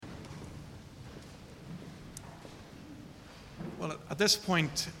Well, at this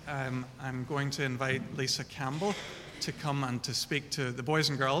point, I'm going to invite Lisa Campbell to come and to speak to the boys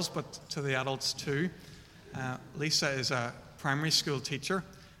and girls, but to the adults too. Lisa is a primary school teacher.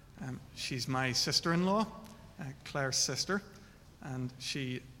 She's my sister-in-law, Claire's sister, and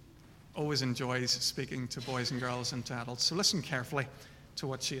she always enjoys speaking to boys and girls and to adults. So listen carefully to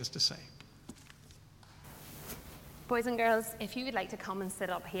what she has to say. Boys and girls, if you would like to come and sit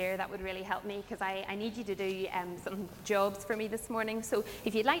up here, that would really help me, because I need you to do some jobs for me this morning. So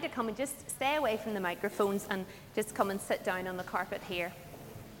if you'd like to come and just stay away from the microphones and just come and sit down on the carpet here.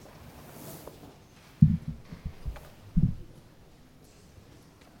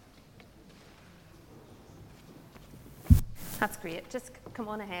 That's great. Just come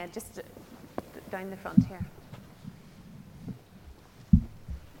on ahead, just down the front here.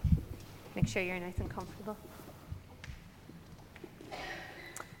 Make sure you're nice and comfortable.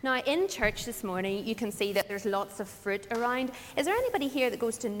 Now, in church this morning, you can see that there's lots of fruit around. Is there anybody here that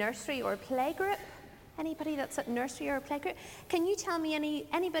goes to nursery or playgroup? Anybody that's at nursery or playgroup? Can you tell me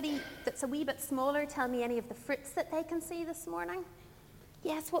anybody that's a wee bit smaller, tell me any of the fruits that they can see this morning?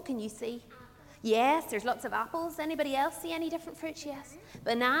 Yes, what can you see? Yes, there's lots of apples. Anybody else see any different fruits? Yes.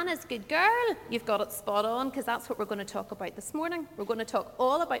 Bananas, good girl. You've got it spot on, because that's what we're going to talk about this morning. We're going to talk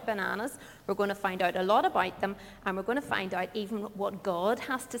all about bananas. We're going to find out a lot about them, and we're going to find out even what God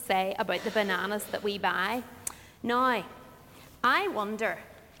has to say about the bananas that we buy. Now, I wonder,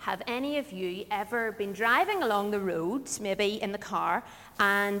 have any of you ever been driving along the road, maybe in the car,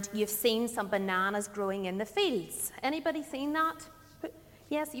 and you've seen some bananas growing in the fields? Anybody seen that?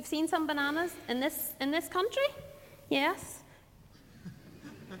 Yes, you've seen some bananas in this country? Yes.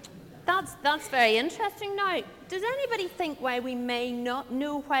 That's very interesting. Now, does anybody think why we may not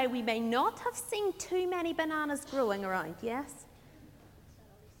have seen too many bananas growing around? Yes?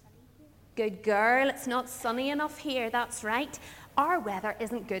 Good girl, it's not sunny enough here, that's right. Our weather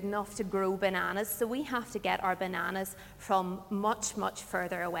isn't good enough to grow bananas, so we have to get our bananas from much, much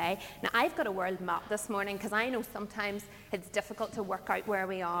further away. Now, I've got a world map this morning, because I know sometimes it's difficult to work out where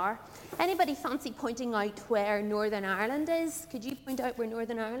we are. Anybody fancy pointing out where Northern Ireland is? Could you point out where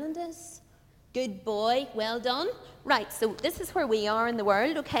Northern Ireland is? Good boy, well done. Right, so this is where we are in the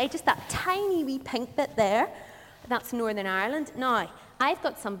world, okay? Just that tiny wee pink bit there. That's Northern Ireland. Now, I've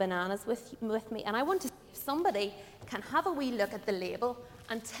got some bananas with me, and I want to see if somebody can have a wee look at the label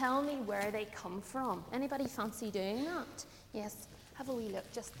and tell me where they come from. Anybody fancy doing that? Yes, have a wee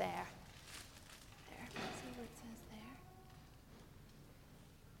look just there. There, let's see what it says there.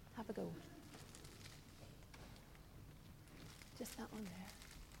 Have a go. Just that one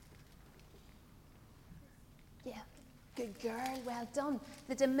there. Yeah, good girl, well done.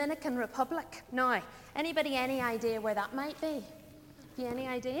 The Dominican Republic. Now, anybody any idea where that might be? Have you any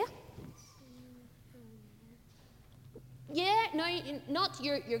idea? Yeah, no,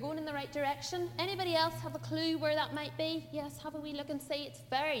 you're going in the right direction. Anybody else have a clue where that might be? Yes, have a wee look and see. It's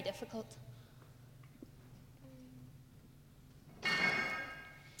very difficult.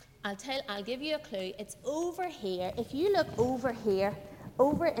 I'll give you a clue. It's over here. If you look over here,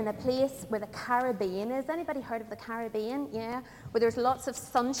 over in a place where the Caribbean is. Anybody heard of the Caribbean? Yeah, where there's lots of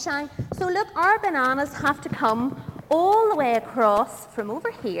sunshine. So look, our bananas have to come all the way across from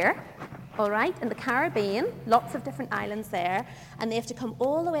over here. All right, in the Caribbean, lots of different islands there, and they have to come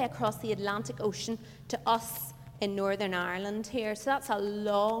all the way across the Atlantic Ocean to us in Northern Ireland here, so that's a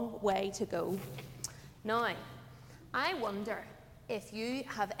long way to go. Now, I wonder if you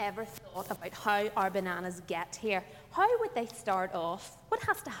have ever thought about how our bananas get here. How would they start off? What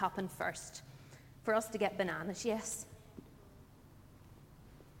has to happen first for us to get bananas? Yes?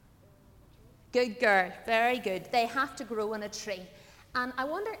 Good girl, very good. They have to grow on a tree. And I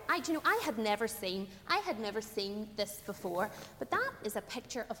wonder, I had never seen this before, but that is a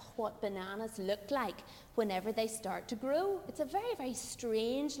picture of what bananas look like whenever they start to grow. It's a very, very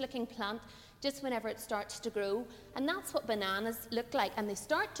strange looking plant just whenever it starts to grow. And that's what bananas look like. And they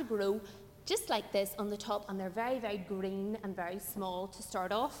start to grow just like this on the top, and they're very, very green and very small to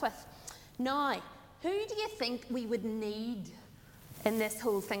start off with. Now, who do you think we would need in this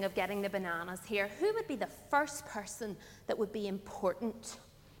whole thing of getting the bananas here? Who would be the first person that would be important?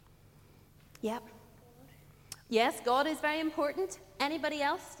 Yep. Yes, God is very important. Anybody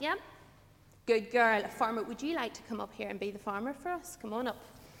else? Yep. Good girl. A farmer. Would you like to come up here and be the farmer for us? Come on up.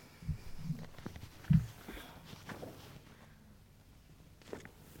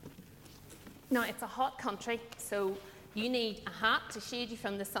 Now, it's a hot country, so you need a hat to shade you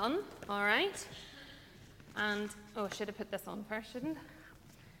from the sun, all right? And, I should have put this on first, shouldn't I?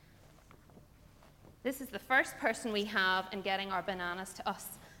 This is the first person we have in getting our bananas to us,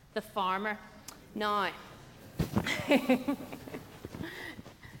 the farmer. Now,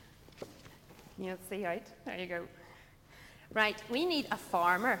 You'll see out. There you go. Right, we need a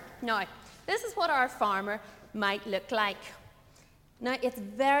farmer. Now, this is what our farmer might look like. Now, it's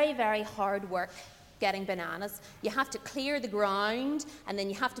very, very hard work getting bananas. You have to clear the ground, and then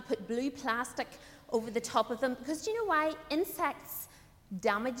you have to put blue plastic over the top of them, because do you know why? Insects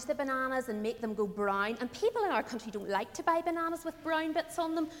damage the bananas and make them go brown, and people in our country don't like to buy bananas with brown bits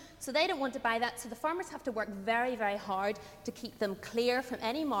on them, so they don't want to buy that. So the farmers have to work very, very hard to keep them clear from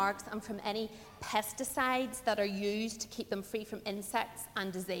any marks and from any pesticides that are used to keep them free from insects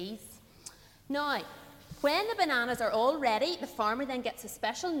and disease. Now, when the bananas are all ready, the farmer then gets a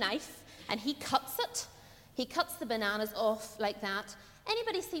special knife and he cuts it. He cuts the bananas off like that.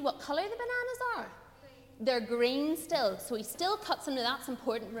 Anybody see what colour the bananas are? They're green still, so he still cuts them. Now that's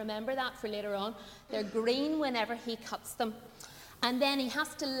important, remember that for later on. They're green whenever he cuts them. And then he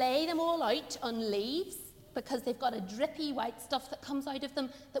has to lay them all out on leaves, because they've got a drippy white stuff that comes out of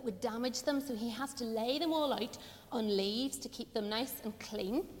them that would damage them, so he has to lay them all out on leaves to keep them nice and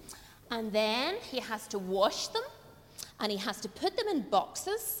clean. And then he has to wash them, and he has to put them in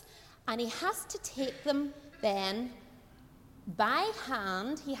boxes, and he has to take them then by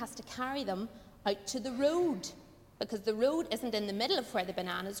hand. He has to carry them out to the road, because the road isn't in the middle of where the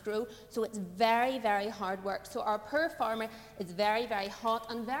bananas grow, so it's very, very hard work. So our poor farmer is very, very hot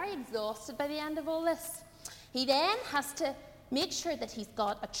and very exhausted by the end of all this. He then has to make sure that he's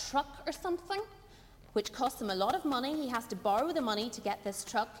got a truck or something, which costs him a lot of money. He has to borrow the money to get this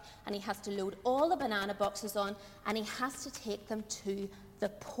truck, and he has to load all the banana boxes on, and he has to take them to the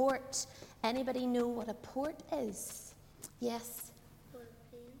port. Anybody know what a port is? Yes?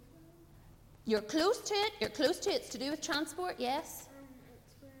 You're close to it. You're close to it. It's to do with transport, yes?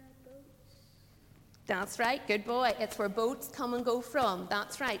 It's where boats. That's right. Good boy. It's where boats come and go from.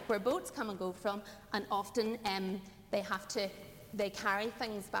 That's right. Where boats come and go from, and often they carry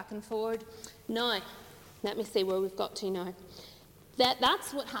things back and forward. Now, let me see where we've got to now.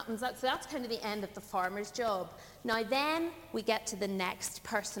 That's what happens. That's kind of the end of the farmer's job. Now then we get to the next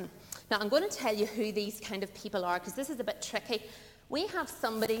person. Now I'm going to tell you who these kind of people are, because this is a bit tricky. We have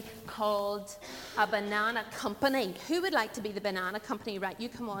somebody called a banana company. Who would like to be the banana company? Right, you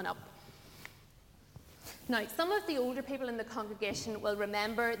come on up. Now, some of the older people in the congregation will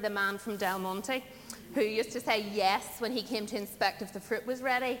remember the man from Del Monte who used to say yes when he came to inspect if the fruit was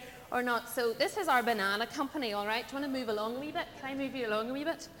ready or not. So this is our banana company, all right? Do you want to move along a wee bit? Can I move you along a wee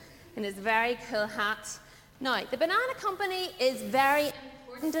bit? In his very cool hat. Now, the banana company is very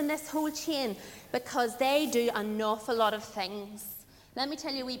important in this whole chain because they do an awful lot of things. Let me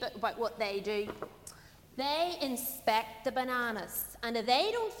tell you a wee bit about what they do. They inspect the bananas, and if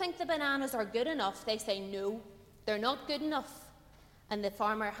they don't think the bananas are good enough, they say no, they're not good enough, and the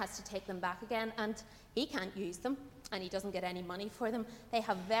farmer has to take them back again, and he can't use them, and he doesn't get any money for them. They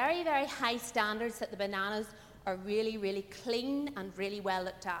have very, very high standards that the bananas are really, really clean and really well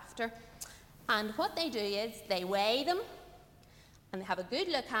looked after. And what they do is they weigh them, and they have a good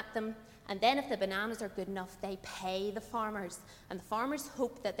look at them, and then if the bananas are good enough, they pay the farmers. And the farmers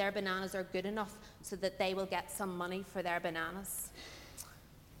hope that their bananas are good enough so that they will get some money for their bananas.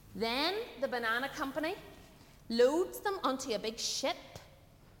 Then the banana company loads them onto a big ship,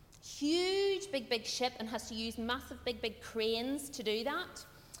 huge, big ship, and has to use massive, big cranes to do that.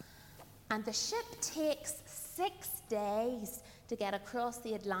 And the ship takes 6 days to get across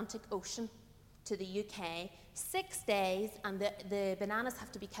the Atlantic Ocean to the UK. 6 days, and the bananas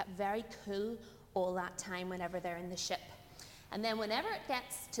have to be kept very cool all that time whenever they're in the ship. And then whenever it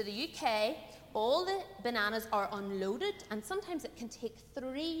gets to the UK, all the bananas are unloaded, and sometimes it can take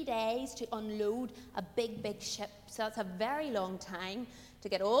 3 days to unload a big ship. So that's a very long time to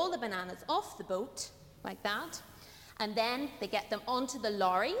get all the bananas off the boat, like that. And then they get them onto the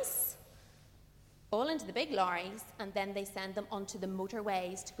lorries, all into the big lorries, and then they send them onto the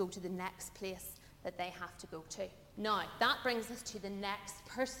motorways to go to the next place that they have to go to. Now, that brings us to the next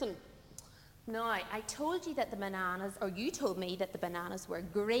person. Now, I told you that the bananas, or you told me that the bananas were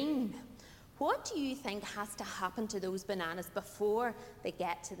green. What do you think has to happen to those bananas before they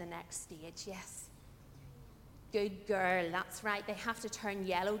get to the next stage? Yes? Good girl, that's right. They have to turn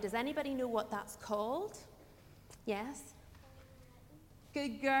yellow. Does anybody know what that's called? Yes?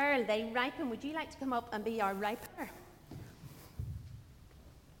 Good girl, they ripen. Would you like to come up and be our ripener?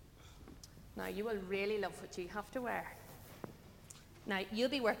 Now, you will really love what you have to wear. Now, you'll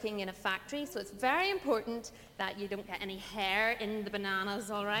be working in a factory, so it's very important that you don't get any hair in the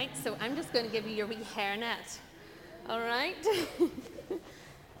bananas, all right? So I'm just going to give you your wee hairnet, all right?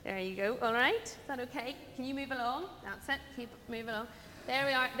 There you go, all right? Is that okay? Can you move along? That's it, keep moving along. There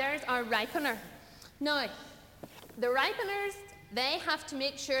we are, there's our ripener. Now, the ripeners, they have to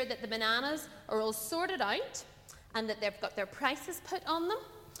make sure that the bananas are all sorted out and that they've got their prices put on them.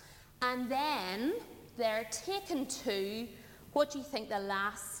 And then they're taken to, what do you think the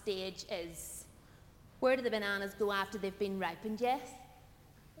last stage is? Where do the bananas go after they've been ripened, yes?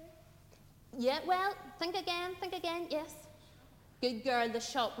 Yeah, well, think again, yes. Good girl, the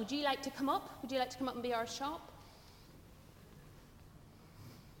shop. Would you like to come up? Would you like to come up and be our shop?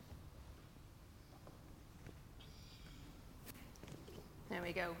 There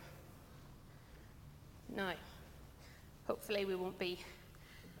we go. Now, hopefully we won't be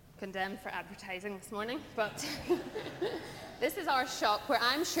condemned for advertising this morning, but this is our shop where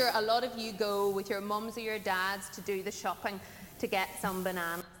I'm sure a lot of you go with your mums or your dads to do the shopping to get some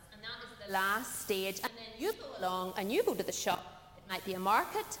bananas. And that is the last stage. And then you go along and you go to the shop. It might be a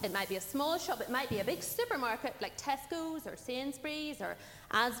market, it might be a small shop, it might be a big supermarket like Tesco's or Sainsbury's or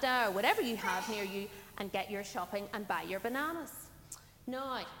Asda or whatever you have near you, and get your shopping and buy your bananas.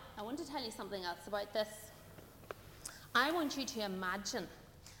 Now, I want to tell you something else about this. I want you to imagine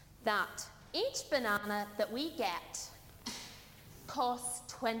that each banana that we get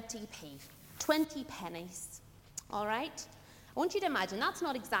costs 20p, 20 pennies, all right? I want you to imagine, that's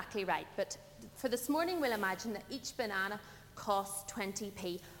not exactly right, but for this morning we'll imagine that each banana costs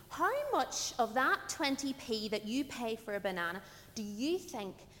 20p. How much of that 20p that you pay for a banana do you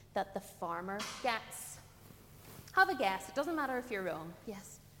think that the farmer gets? Have a guess, it doesn't matter if you're wrong,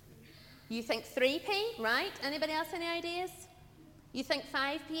 yes. You think 3p, right? Anybody else any ideas? You think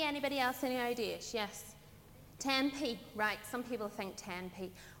 5p? Anybody else any ideas? Yes. 10p, right. Some people think 10p.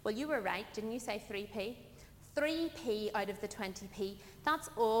 Well, you were right. Didn't you say 3p? 3p out of the 20p. That's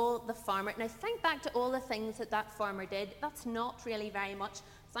all the farmer. Now, think back to all the things that that farmer did. That's not really very much.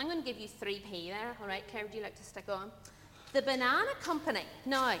 So I'm going to give you 3p there. All right, Claire, would you like to stick on? The banana company.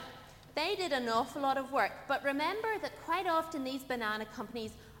 Now, they did an awful lot of work. But remember that quite often these banana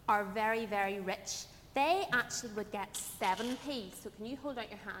companies are very, very rich. They actually would get 7p. So can you hold out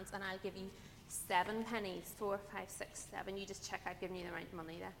your hands and I'll give you 7 pennies. 4, 5, 6, 7. You just check I've given you the right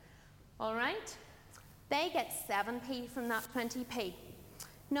money there. All right? They get 7p from that 20p.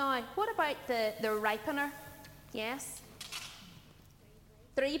 Now, what about the ripener? Yes?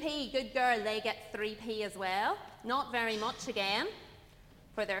 3p. Good girl. They get 3p as well. Not very much again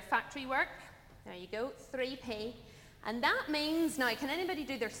for their factory work. There you go. 3p. And that means, now, can anybody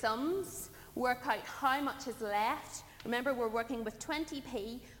do their sums? Work out how much is left. Remember, we're working with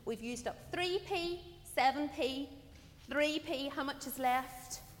 20p. We've used up 3p, 7p, 3p. How much is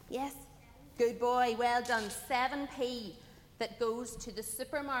left? Yes? Good boy. Well done. 7p that goes to the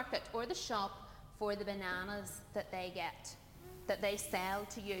supermarket or the shop for the bananas that they get, that they sell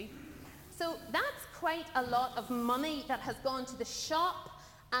to you. So that's quite a lot of money that has gone to the shop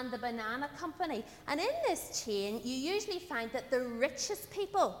and the banana company. And in this chain, you usually find that the richest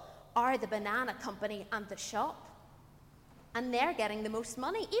people are the banana company and the shop. And they're getting the most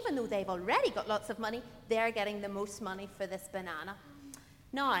money. Even though they've already got lots of money, they're getting the most money for this banana.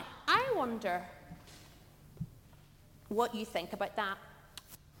 Now, I wonder what you think about that.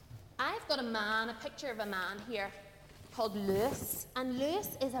 I've got a picture of a man here called Lewis. And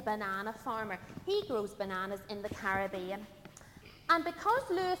Lewis is a banana farmer. He grows bananas in the Caribbean. And because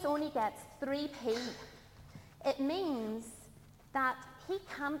Lewis only gets 3p, it means that he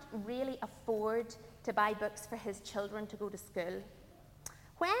can't really afford to buy books for his children to go to school.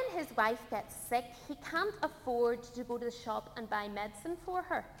 When his wife gets sick, he can't afford to go to the shop and buy medicine for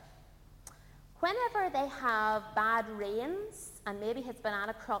her. Whenever they have bad rains and maybe his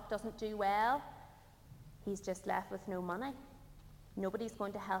banana crop doesn't do well, he's just left with no money. Nobody's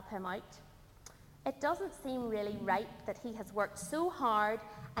going to help him out. It doesn't seem really right that he has worked so hard,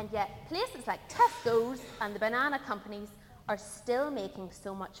 and yet places like Tesco's and the banana companies are still making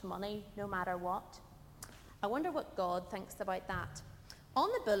so much money no matter what. I wonder what God thinks about that. On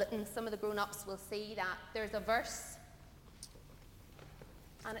the bulletin, some of the grown-ups will see that there's a verse,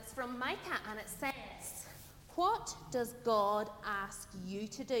 and it's from Micah, and it says, "What does God ask you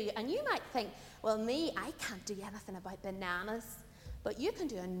to do?" And you might think, well, me, I can't do anything about bananas. But you can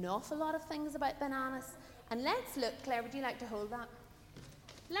do an awful lot of things about bananas. And let's look, Claire, would you like to hold that?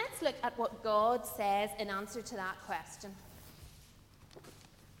 Let's look at what God says in answer to that question.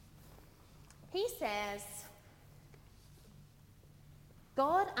 He says,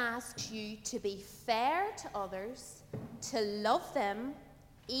 God asks you to be fair to others, to love them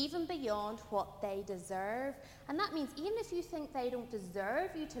even beyond what they deserve. And that means even if you think they don't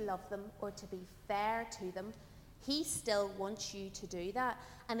deserve you to love them or to be fair to them, He still wants you to do that.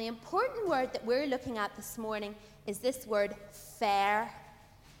 And the important word that we're looking at this morning is this word, fair.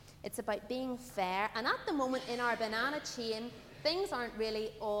 It's about being fair. And at the moment in our banana chain, things aren't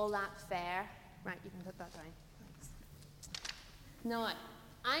really all that fair. Right, you can put that down. Thanks. Now,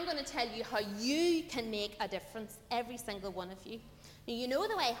 I'm going to tell you how you can make a difference, every single one of you. Now, you know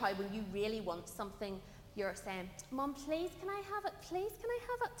the way how when you really want something, you're saying, Mum, please, can I have it? Please, can I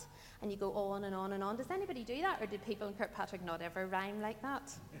have it? And you go on and on and on. Does anybody do that? Or did people in Kirkpatrick not ever rhyme like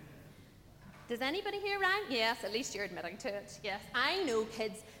that? Does anybody here rhyme? Yes, at least you're admitting to it. Yes, I know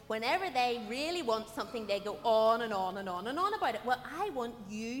kids, whenever they really want something, they go on and on and on and on about it. Well, I want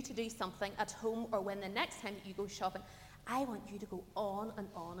you to do something at home, or when the next time that you go shopping, I want you to go on and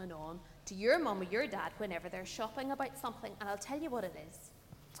on and on to your mum or your dad whenever they're shopping about something, and I'll tell you what it is.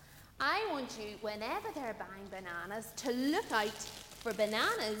 I want you, whenever they're buying bananas, to look out for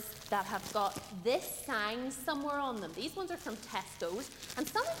bananas that have got this sign somewhere on them. These ones are from Tesco's, and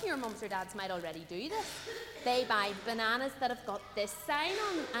some of your mums or dads might already do this. They buy bananas that have got this sign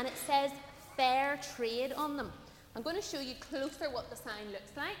on them, and it says Fair Trade on them. I'm going to show you closer what the sign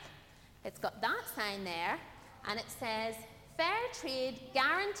looks like. It's got that sign there, and it says Fair Trade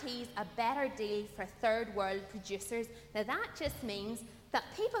guarantees a better deal for third world producers. Now that just means that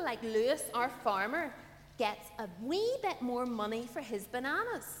people like Lewis, our farmer, gets a wee bit more money for his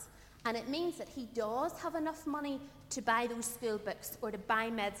bananas. And it means that he does have enough money to buy those school books or to buy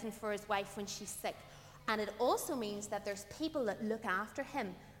medicine for his wife when she's sick. And it also means that there's people that look after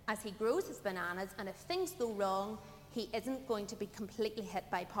him as he grows his bananas, and if things go wrong, he isn't going to be completely hit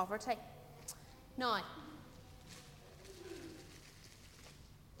by poverty. Now,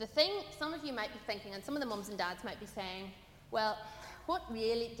 the thing some of you might be thinking, and some of the mums and dads might be saying, well, what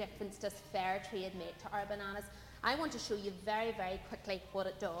really difference does Fair Trade make to our bananas? I want to show you very, very quickly what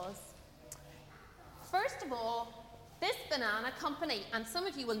it does. First of all, this banana company, and some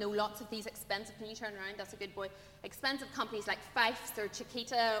of you will know lots of these expensive, can you turn around, that's a good boy, expensive companies like Fifes or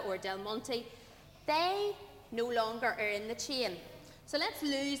Chiquita or Del Monte, they no longer are in the chain. So let's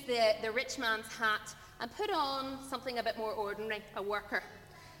lose the rich man's hat and put on something a bit more ordinary, a worker.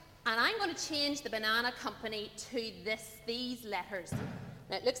 And I'm going to change the banana company to these letters.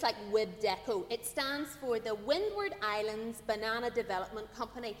 Now it looks like WIBDECO. It stands for the Windward Islands Banana Development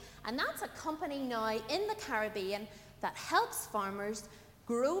Company. And that's a company now in the Caribbean that helps farmers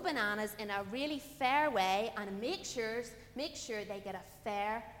grow bananas in a really fair way and make sure they get a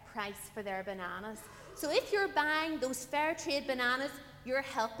fair price for their bananas. So if you're buying those Fair Trade bananas, you're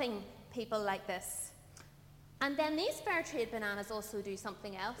helping people like this. And then these Fair Trade bananas also do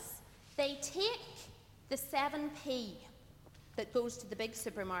something else. They take the 7p that goes to the big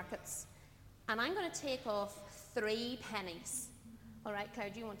supermarkets, and I'm going to take off 3 pennies. All right,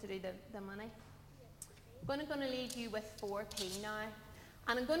 Claire, do you want to do the money? I'm going to leave you with 4p now.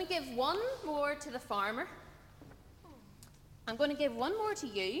 And I'm going to give 1 more to the farmer. I'm going to give 1 more to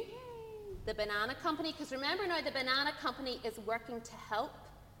you, the banana company, because remember now the banana company is working to help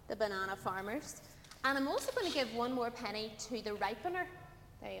the banana farmers. And I'm also going to give 1 more penny to the ripener.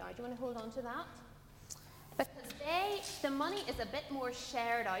 There you are. Do you want to hold on to that? Because the money is a bit more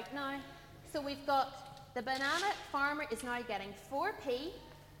shared out now. So we've got the banana farmer is now getting 4p.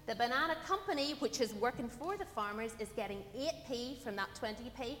 The banana company, which is working for the farmers, is getting 8p from that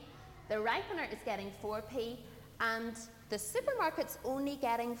 20p. The ripener is getting 4p. And the supermarket's only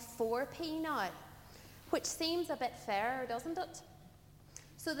getting 4p now, which seems a bit fairer, doesn't it?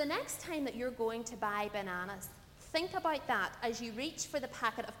 So the next time that you're going to buy bananas, think about that as you reach for the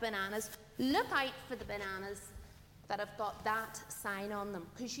packet of bananas. Look out for the bananas that have got that sign on them,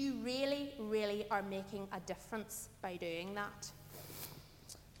 because you really, really are making a difference by doing that.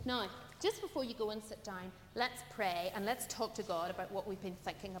 Now, just before you go and sit down, let's pray and let's talk to God about what we've been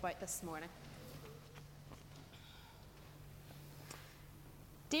thinking about this morning.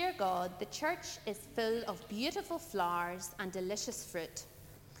 Dear God, the church is full of beautiful flowers and delicious fruit.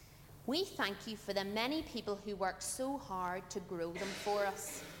 We thank you for the many people who work so hard to grow them for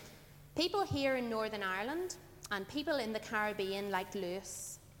us. People here in Northern Ireland and people in the Caribbean like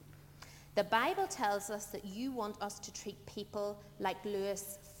Lewis. The Bible tells us that you want us to treat people like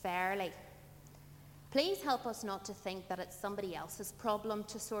Lewis fairly. Please help us not to think that it's somebody else's problem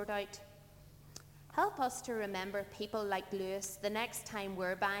to sort out. Help us to remember people like Lewis the next time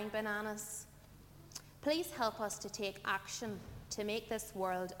we're buying bananas. Please help us to take action to make this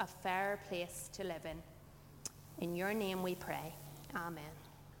world a fairer place to live in. In your name we pray. Amen.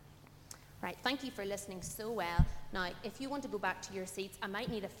 Right, thank you for listening so well. Now, if you want to go back to your seats, I might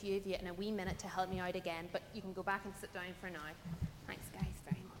need a few of you in a wee minute to help me out again, but you can go back and sit down for now. Thanks, guys,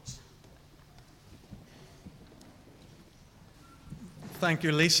 very much. Thank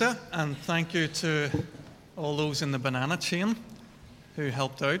you, Lisa, and thank you to all those in the banana chain who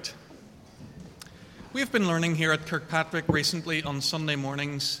helped out. We've been learning here at Kirkpatrick recently on Sunday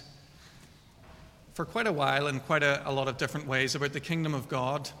mornings for quite a while in quite a lot of different ways about the kingdom of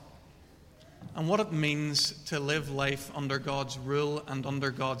God and what it means to live life under God's rule and under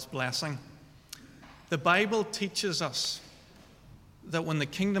God's blessing. The Bible teaches us that when the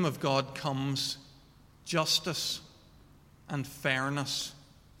kingdom of God comes, justice and fairness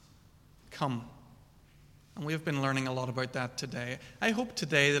come. And we have been learning a lot about that today. I hope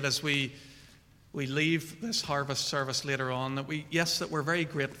today that as we leave this harvest service later on, that we're very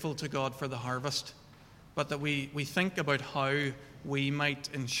grateful to God for the harvest, but that we think about how we might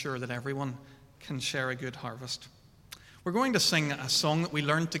ensure that everyone can share a good harvest. We're going to sing a song that we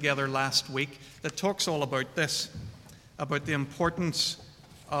learned together last week that talks all about this, about the importance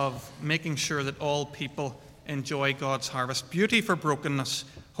of making sure that all people enjoy God's harvest. Beauty for brokenness,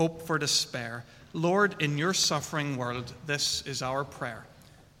 hope for despair. Lord, in your suffering world, this is our prayer.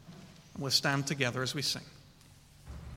 We'll stand together as we sing.